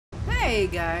Hey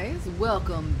guys,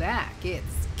 welcome back.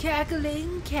 It's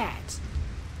Cackling Cat.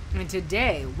 And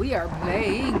today we are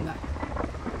playing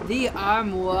the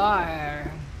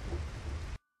Armoire.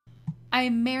 I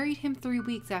married him 3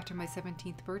 weeks after my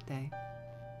 17th birthday.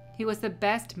 He was the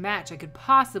best match I could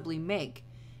possibly make,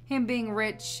 him being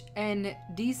rich and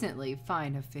decently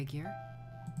fine of figure.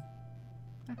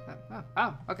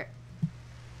 Oh, okay.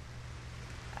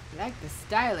 I like the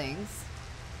stylings.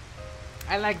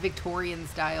 I like Victorian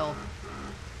style.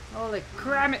 Holy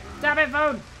crap! Stop it,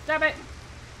 phone! Stop it!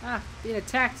 Ah, being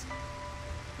attacked.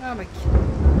 Oh my god.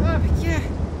 Oh my god.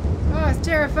 Oh, it's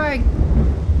terrifying.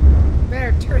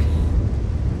 Better turn.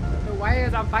 The wire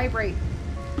is on vibrate.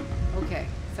 Okay,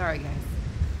 sorry guys.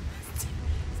 It's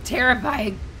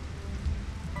terrifying.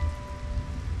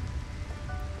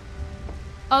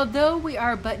 Although we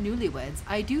are but newlyweds,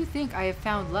 I do think I have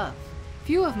found love.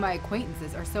 Few of my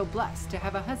acquaintances are so blessed to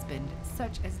have a husband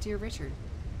such as dear Richard.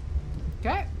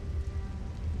 Okay.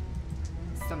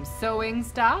 Some sewing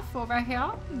stuff over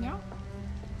here. Yeah.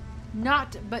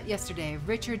 Not but yesterday,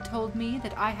 Richard told me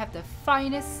that I have the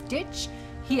finest stitch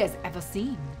he has ever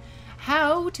seen.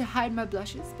 How to hide my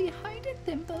blushes behind a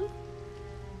thimble.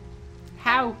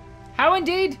 How? How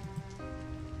indeed?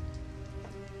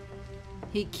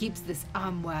 He keeps this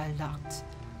armoire locked,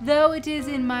 though it is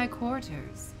in my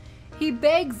quarters. He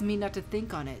begs me not to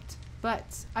think on it,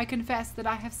 but I confess that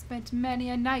I have spent many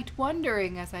a night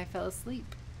wondering as I fell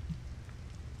asleep.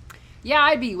 Yeah,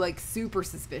 I'd be like super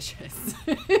suspicious.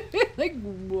 Like,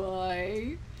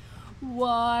 why?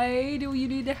 Why do you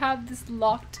need to have this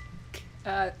locked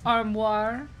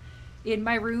armoire in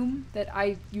my room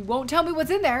that you won't tell me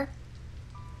what's in there?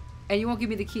 And you won't give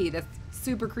me the key. That's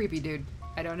super creepy, dude.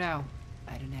 I don't know.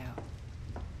 I don't know.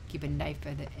 Keep a knife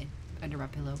under my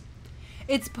pillow.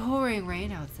 It's pouring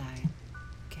rain outside.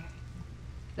 Okay.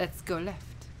 Let's go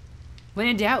left. When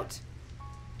in doubt,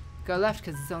 go left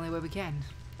because it's the only way we can.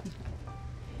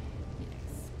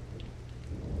 Yes.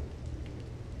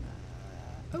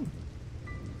 Oh.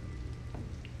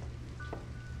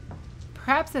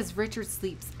 Perhaps as Richard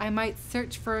sleeps, I might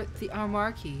search for the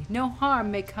armoire key. No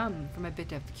harm may come from a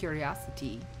bit of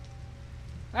curiosity.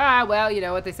 Ah, well, you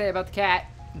know what they say about the cat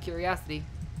and curiosity.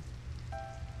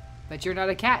 But you're not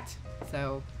a cat,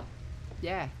 so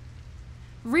yeah.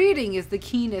 Reading is the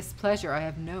keenest pleasure I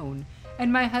have known,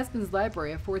 and my husband's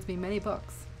library affords me many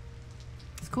books.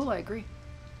 It's cool, I agree.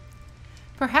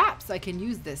 Perhaps I can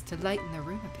use this to lighten the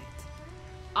room a bit.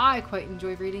 I quite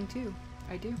enjoy reading too.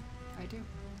 I do. I do.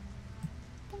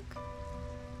 Bonk.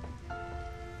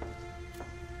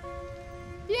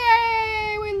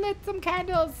 Yay! We lit some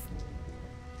candles!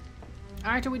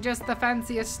 Aren't we just the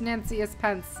fanciest, nanciest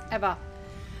pants ever?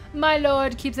 My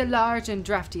lord keeps a large and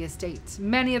drafty estate.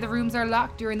 Many of the rooms are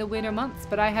locked during the winter months,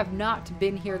 but I have not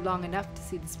been here long enough to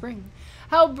see the spring.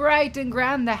 How bright and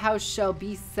grand the house shall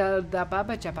be, shall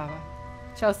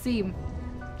seem.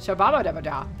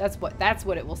 Shababa-dabba-da. That's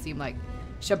what it will seem like.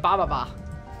 Shababa-ba.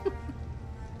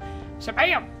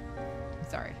 Shabam!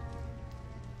 Sorry.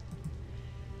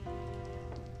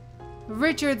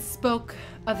 Richard spoke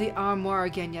of the armoire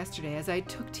again yesterday as I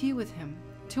took tea with him.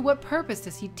 To what purpose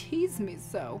does he tease me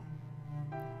so?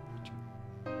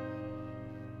 Thought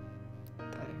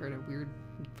I heard a weird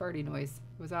farty noise.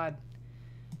 It was odd.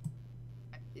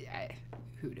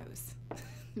 Who knows?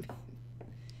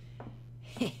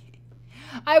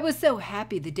 I was so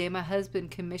happy the day my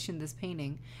husband commissioned this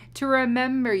painting. To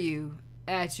remember you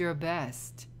at your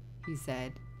best, he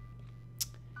said.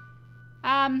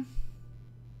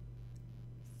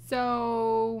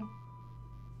 So...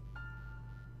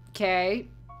 Okay.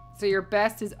 So your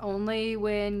best is only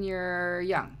when you're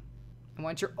young. And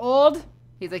once you're old,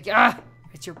 he's like, ah,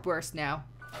 it's your worst now.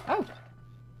 Oh,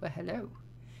 well, hello.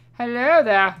 Hello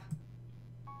there.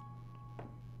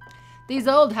 These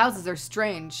old houses are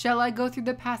strange. Shall I go through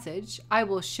the passage? I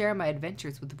will share my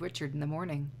adventures with Richard in the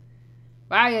morning.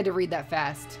 Wow, you had to read that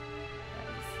fast.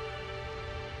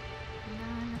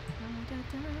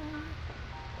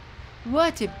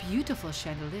 What a beautiful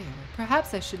chandelier.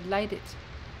 Perhaps I should light it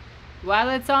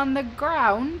while it's on the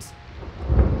ground.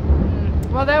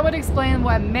 Well, that would explain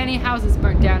why many houses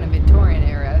burnt down in Victorian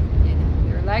era. You know,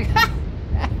 they were like,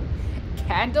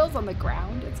 candles on the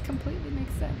ground? It completely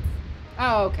makes sense.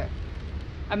 Oh, okay.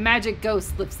 A magic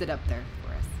ghost lifts it up there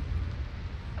for us.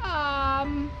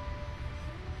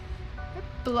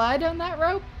 Blood on that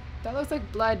rope? That looks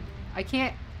like blood. I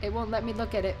can't, it won't let me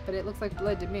look at it, but it looks like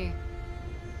blood to me.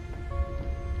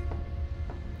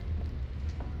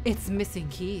 It's missing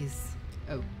keys.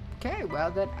 Okay, well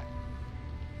then.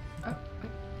 Oh,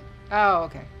 wait. Oh,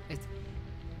 okay. It's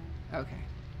okay.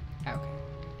 Okay.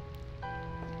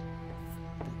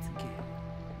 That's good.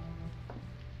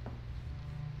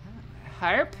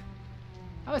 harp?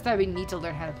 I always thought it'd be neat to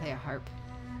learn how to play a harp.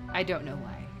 I don't know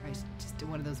why. It's just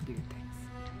one of those weird things.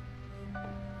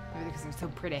 Maybe because they're so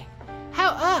pretty.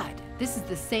 How odd! This is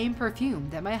the same perfume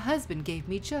that my husband gave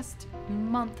me just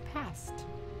month past.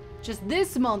 Just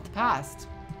this month past.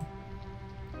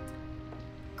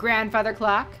 Grandfather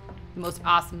clock, the most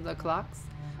awesome of the clocks.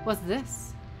 What's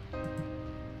this?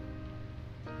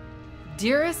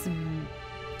 Dearest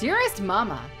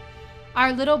Mama,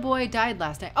 our little boy died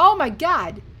last night. Oh my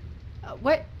God!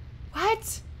 What?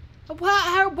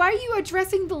 Why are you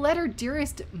addressing the letter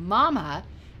Dearest Mama?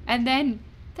 And then,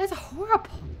 that's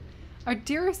horrible. Our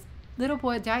dearest little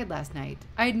boy died last night.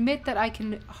 I admit that I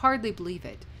can hardly believe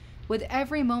it. With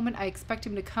every moment, I expect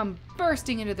him to come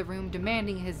bursting into the room,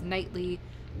 demanding his nightly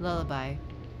lullaby.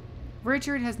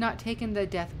 Richard has not taken the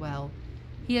death well.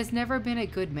 He has never been a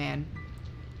good man,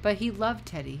 but he loved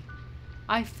Teddy.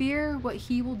 I fear what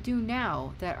he will do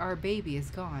now that our baby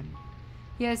is gone.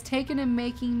 He has taken to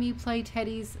making me play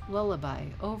Teddy's lullaby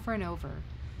over and over.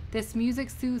 This music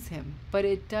soothes him, but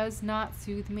it does not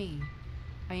soothe me.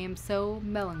 I am so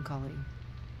melancholy.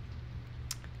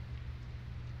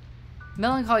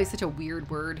 Melancholy is such a weird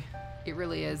word. It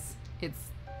really is.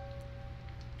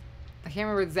 I can't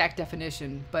remember the exact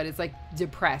definition, but it's like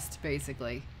depressed,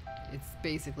 basically. It's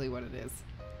basically what it is.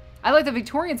 I like the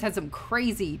Victorians had some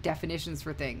crazy definitions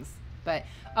for things. But,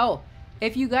 oh,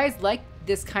 if you guys like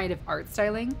this kind of art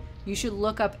styling, you should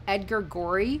look up Edgar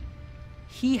Gorey.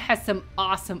 He has some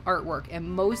awesome artwork, and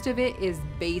most of it is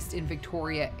based in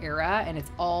Victoria era, and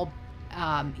it's all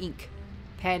ink,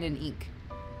 pen and ink.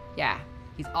 Yeah,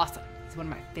 he's awesome. He's one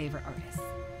of my favorite artists.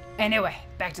 Anyway,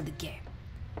 back to the game.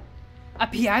 A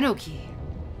piano key.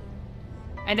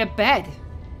 And a bed.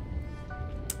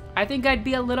 I think I'd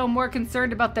be a little more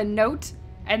concerned about the note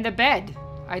and the bed.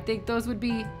 I think those would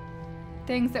be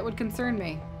things that would concern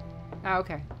me. Oh,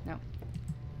 okay. No.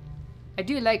 I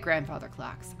do like grandfather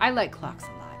clocks. I like clocks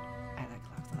a lot. I like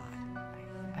clocks a lot.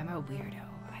 I'm a weirdo.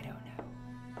 I don't know.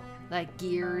 Like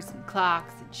gears and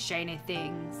clocks and shiny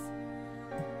things.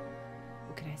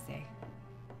 What can I say?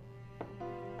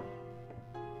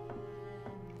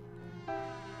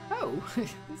 Oh,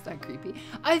 that's not creepy.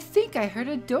 I think I heard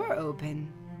a door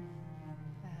open.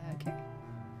 Okay.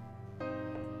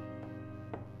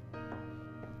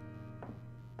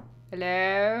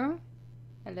 Hello?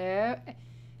 Hello?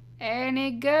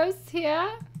 Any ghosts here?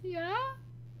 Yeah?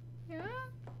 Yeah?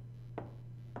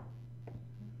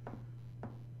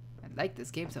 I like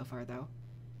this game so far, though.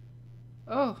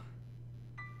 Oh.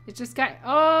 It just got...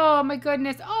 Oh, my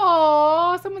goodness.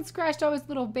 Oh, someone scratched out his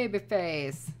little baby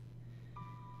face.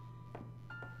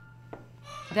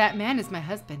 That man is my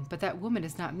husband, but that woman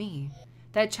is not me.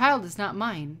 That child is not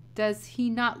mine. Does he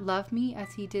not love me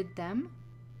as he did them?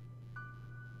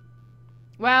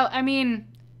 Well, I mean,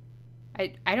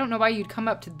 I don't know why you'd come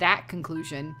up to that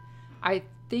conclusion. I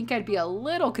think I'd be a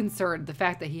little concerned the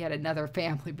fact that he had another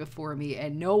family before me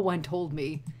and no one told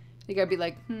me. I think I'd be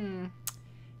like,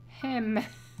 him.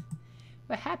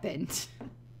 What happened?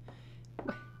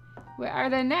 Where are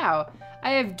they now?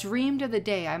 I have dreamed of the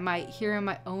day I might hear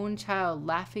my own child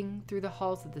laughing through the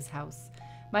halls of this house.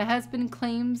 My husband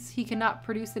claims he cannot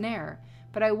produce an heir,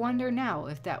 but I wonder now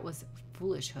if that was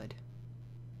foolishhood.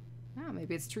 Oh,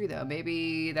 maybe it's true, though.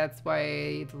 Maybe that's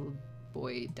why the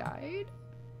boy died?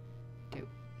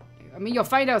 I mean, you'll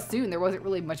find out soon. There wasn't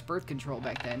really much birth control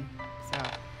back then, so...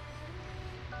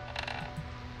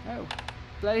 Oh.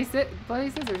 Bloody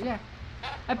scissors, yeah.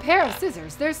 A pair of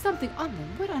scissors. There's something on them.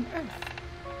 What on earth?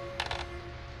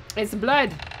 It's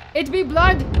blood. It be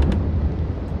blood.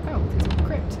 Oh, there's a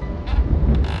crypt.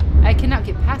 I cannot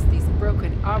get past these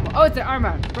broken armor. Oh, it's an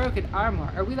armor. Broken armor.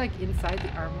 Are we like inside the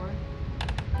armor?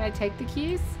 Can I take the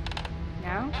keys?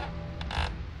 Now?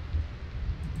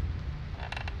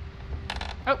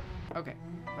 Oh, okay.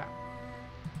 Wow.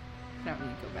 Now we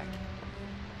need to go back.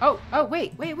 Oh,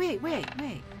 wait.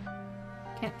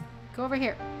 Can't go over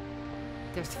here.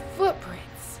 There's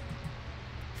footprints.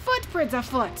 Footprints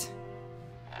afoot.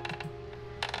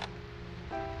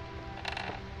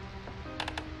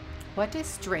 What a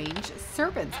strange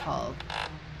serpent's hall.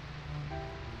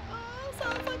 Oh,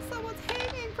 sounds like someone's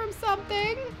hanging from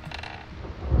something.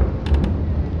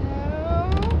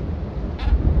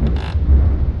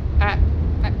 Hello?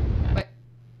 What?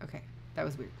 Okay, that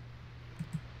was weird.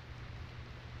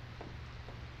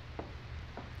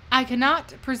 I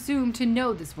cannot presume to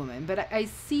know this woman, but I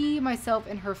see myself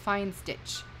in her fine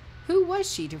stitch. Who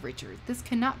was she to Richard? This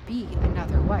cannot be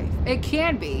another wife. It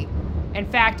can be. In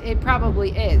fact, it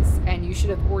probably is, and you should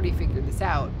have already figured this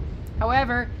out.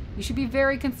 However, you should be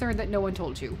very concerned that no one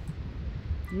told you.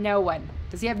 No one.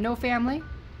 Does he have no family?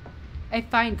 A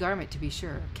fine garment, to be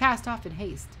sure, cast off in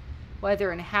haste,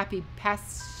 whether in happy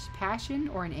passion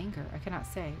or in anger, I cannot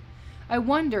say. I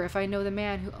wonder if I know the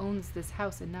man who owns this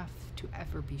house enough to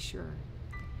ever be sure.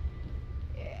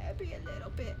 Yeah, I'd be a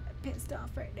little bit pissed off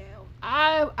right now.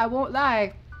 I won't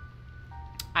lie.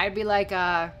 I'd be like,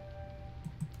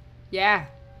 yeah,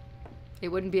 it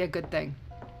wouldn't be a good thing.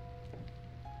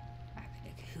 I'd be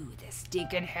like, who the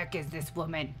stinking heck is this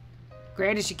woman?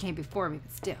 Granted, she came before me,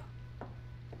 but still.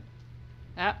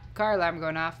 Ah, car alarm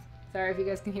going off. Sorry if you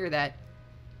guys can hear that.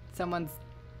 Someone's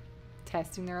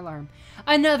testing their alarm.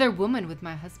 Another woman with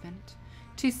my husband.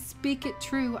 To speak it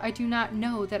true, I do not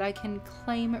know that I can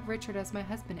claim Richard as my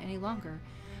husband any longer,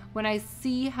 when I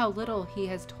see how little he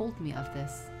has told me of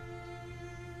this.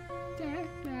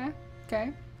 Yeah,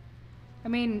 okay. I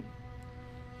mean,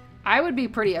 I would be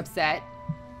pretty upset.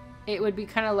 It would be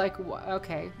kind of like,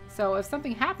 okay, so if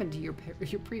something happened to your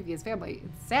previous family,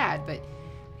 it's sad, but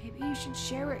maybe you should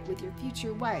share it with your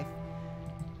future wife.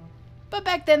 But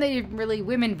back then,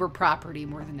 women were property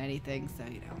more than anything, so,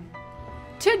 you know.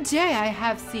 Today, I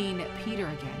have seen Peter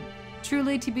again.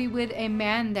 Truly, to be with a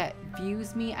man that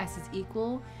views me as his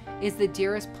equal is the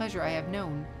dearest pleasure I have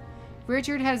known.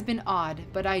 Richard has been odd,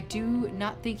 but I do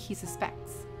not think he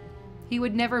suspects. He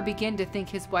would never begin to think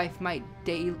his wife might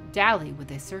dally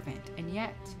with a servant, and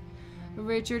yet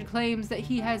Richard claims that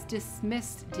he has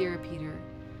dismissed dear Peter.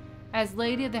 As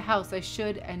lady of the house, I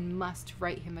should and must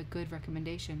write him a good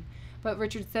recommendation, but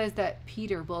Richard says that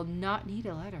Peter will not need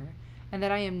a letter, and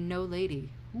that I am no lady.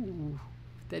 Ooh,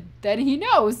 that he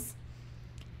knows.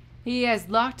 He has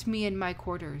locked me in my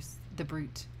quarters, the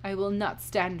brute. I will not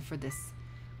stand for this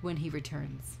when he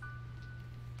returns.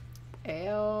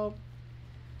 Well,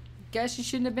 guess you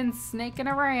shouldn't have been snaking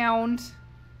around.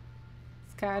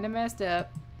 It's kind of messed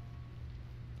up.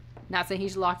 Not saying he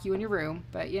should lock you in your room,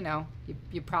 but you know,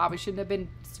 you probably shouldn't have been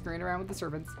screwing around with the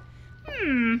servants.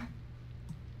 Ooh.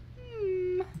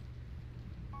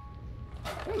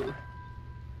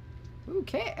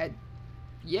 Okay.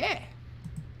 Yeah.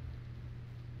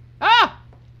 Ah!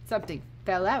 Something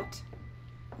fell out.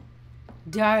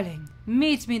 Darling,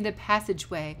 meet me in the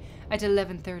passageway at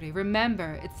 11:30.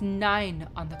 Remember, it's 9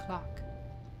 on the clock.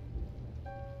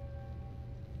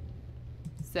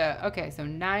 So, okay, so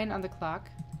 9 on the clock.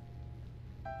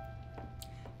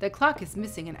 The clock is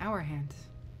missing an hour hand.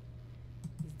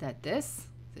 Is that this?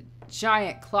 It's a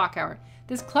giant clock hour.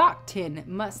 This clock tin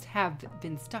must have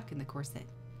been stuck in the corset.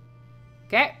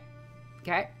 Okay.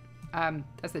 Okay.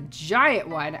 That's a giant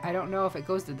one. I don't know if it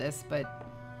goes to this, but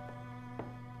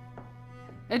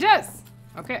it does.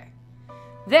 Okay.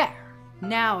 There.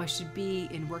 Now I should be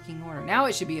in working order. Now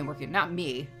it should be in working, not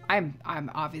me. I'm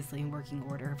obviously in working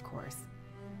order, of course.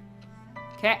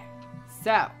 Okay.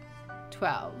 So,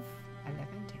 12, 11,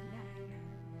 10,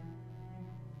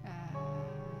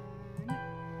 9.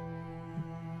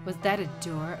 Was that a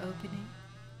door opening?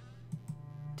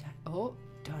 Oh,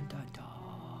 dun dun dun.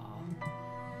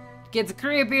 Gets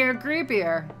creepier and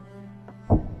creepier.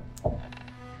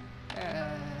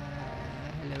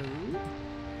 Hello?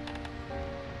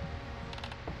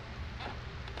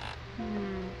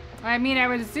 I mean, I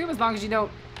would assume as long as you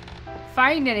don't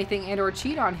find anything and or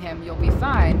cheat on him, you'll be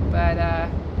fine, but,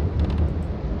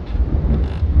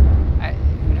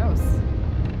 who knows?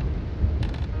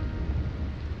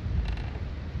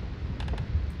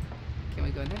 Can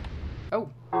we go in there? Oh.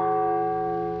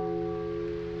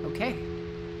 Okay.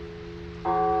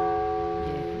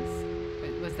 Yes.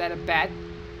 Wait, was that a bad...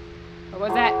 What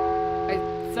was that? I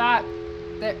saw it.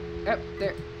 There. Oh,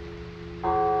 there.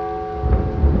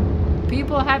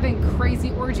 People having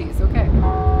crazy orgies. Okay.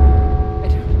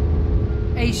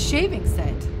 A shaving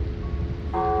set.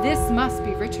 This must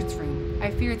be Richard's room.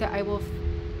 I fear that I will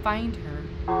find her.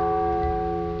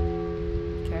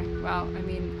 Okay. Well, I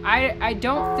mean, I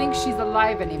don't think she's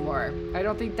alive anymore. I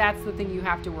don't think that's the thing you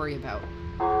have to worry about.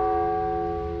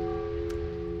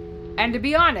 And to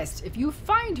be honest, if you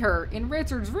find her in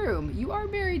Richard's room, you are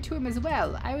married to him as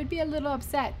well. I would be a little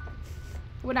upset.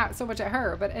 Well, not so much at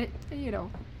her, but, you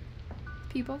know,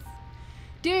 people.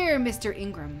 Dear Mr.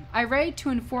 Ingram, I write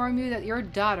to inform you that your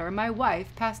daughter, my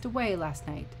wife, passed away last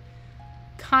night.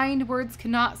 Kind words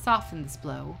cannot soften this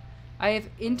blow. I have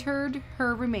interred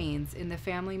her remains in the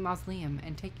family mausoleum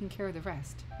and taken care of the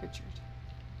rest. Richard.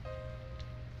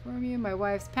 Inform you, my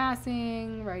wife's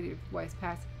passing. Right, wife's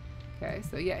passing. Okay,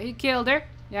 so yeah, he killed her.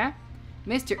 Yeah.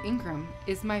 Mr. Ingram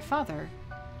is my father.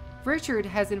 Richard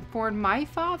has informed my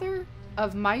father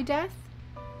of my death.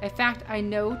 A fact I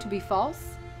know to be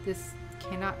false. This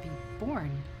cannot be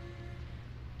borne.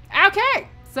 Okay,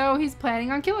 so he's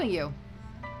planning on killing you.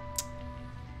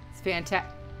 It's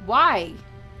fantastic. Why?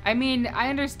 I mean, I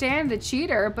understand the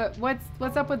cheater, but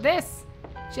what's up with this?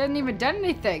 She hasn't even done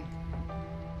anything.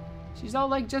 She's all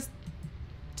like just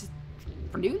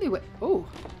newlywed. Oh,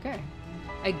 okay.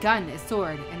 A gun, a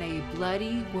sword, and a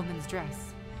bloody woman's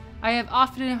dress. I have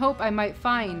often hoped I might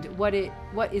find what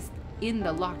is in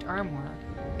the locked armoire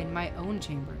in my own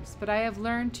chambers, but I have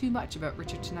learned too much about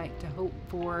Richard tonight to hope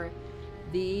for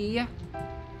the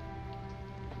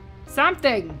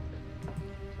something.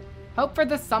 Hope for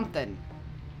the something.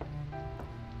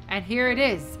 And here it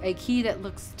is, a key that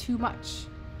looks too much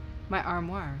my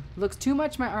armoire. Looks too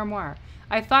much my armoire.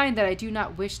 I find that I do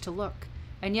not wish to look,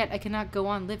 and yet I cannot go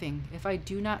on living if I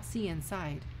do not see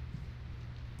inside.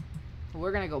 Well,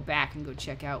 we're gonna go back and go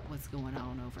check out what's going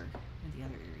on over in the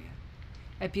other area.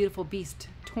 A beautiful beast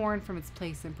torn from its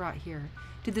place and brought here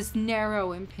to this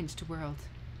narrow and pinched world.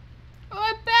 Oh,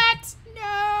 a bat!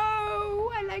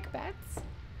 No! I like bats.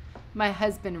 My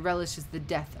husband relishes the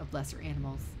death of lesser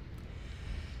animals.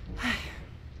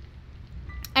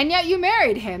 And yet you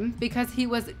married him because he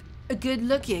was good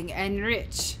looking and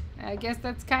rich. I guess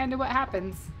that's kind of what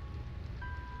happens.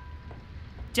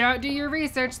 Don't do your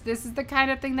research. This is the kind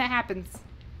of thing that happens.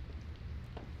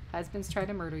 Husbands try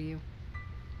to murder you.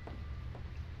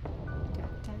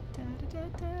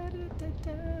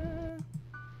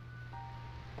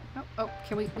 Oh,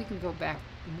 can we can go back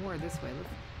more this way.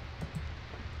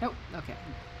 Nope, okay.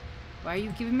 Why are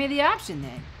you giving me the option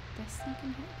then? Best thing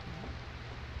can happen.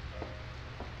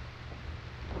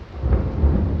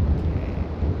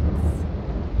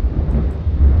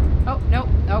 Oh, nope.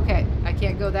 Okay. I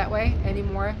can't go that way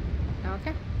anymore.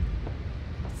 Okay.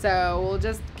 So we'll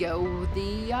just go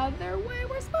the other way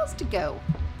we're supposed to go.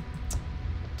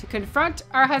 To confront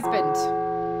our husband.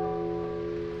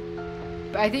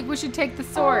 But I think we should take the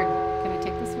sword. Can I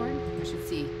take the sword? I should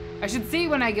see. I should see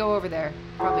when I go over there.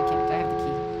 Probably can't. I have the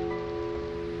key.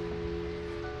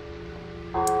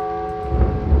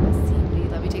 Let's see. Will you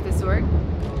let me take the sword?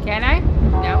 Can I?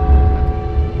 No.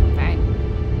 Okay.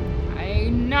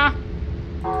 Fine. Fine.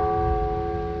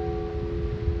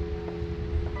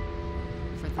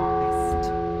 For the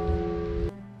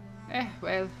best.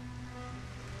 Well.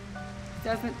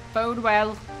 Doesn't bode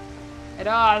well. At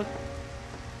all.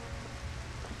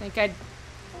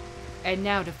 And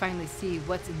now to finally see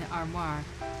what's in the armoire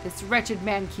this wretched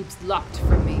man keeps locked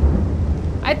from me.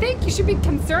 I think you should be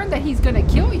concerned that he's gonna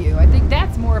kill you. I think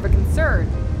that's more of a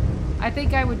concern. I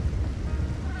think I would...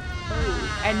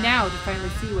 Oh. And now to finally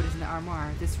see what is in the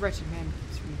armoire this wretched man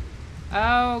keeps from me.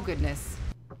 Oh, goodness.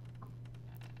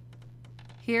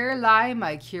 Here lie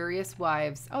my curious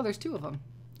wives. Oh, there's 2 of them.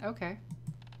 Okay.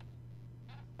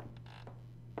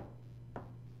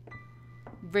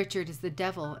 Richard is the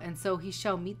devil, and so he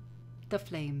shall meet the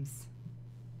flames.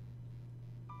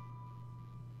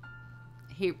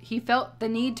 He felt the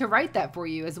need to write that for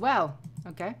you as well.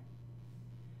 Okay.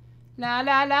 La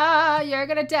la la, you're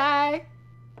gonna die.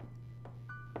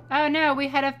 Oh no, we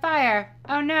had a fire.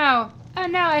 Oh no. Oh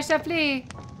no, I shall flee.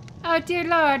 Oh dear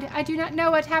Lord, I do not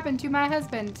know what happened to my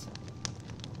husband.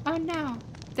 Oh no.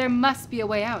 There must be a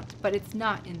way out, but it's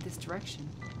not in this direction.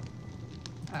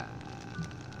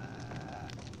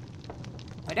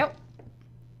 I don't.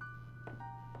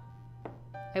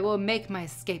 I will make my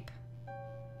escape.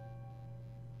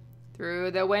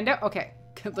 Through the window. Okay.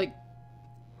 Like,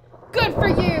 good for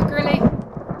you, girly.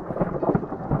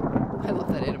 I love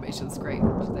that animation. It's great.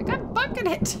 She's like, I'm bunking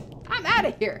it. I'm out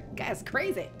of here. Guy's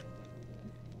crazy.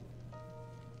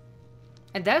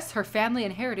 And thus her family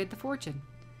inherited the fortune.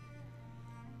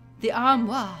 The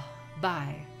Armoire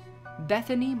by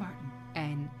Bethany Martin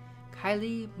and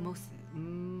Kylie Moses.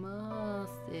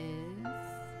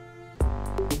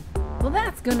 Well,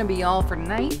 that's gonna be all for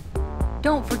tonight.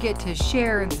 Don't forget to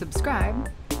share and subscribe.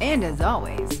 And as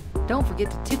always, don't forget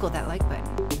to tickle that like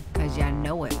button, because you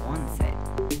know it wants it.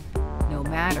 No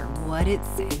matter what it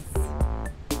says.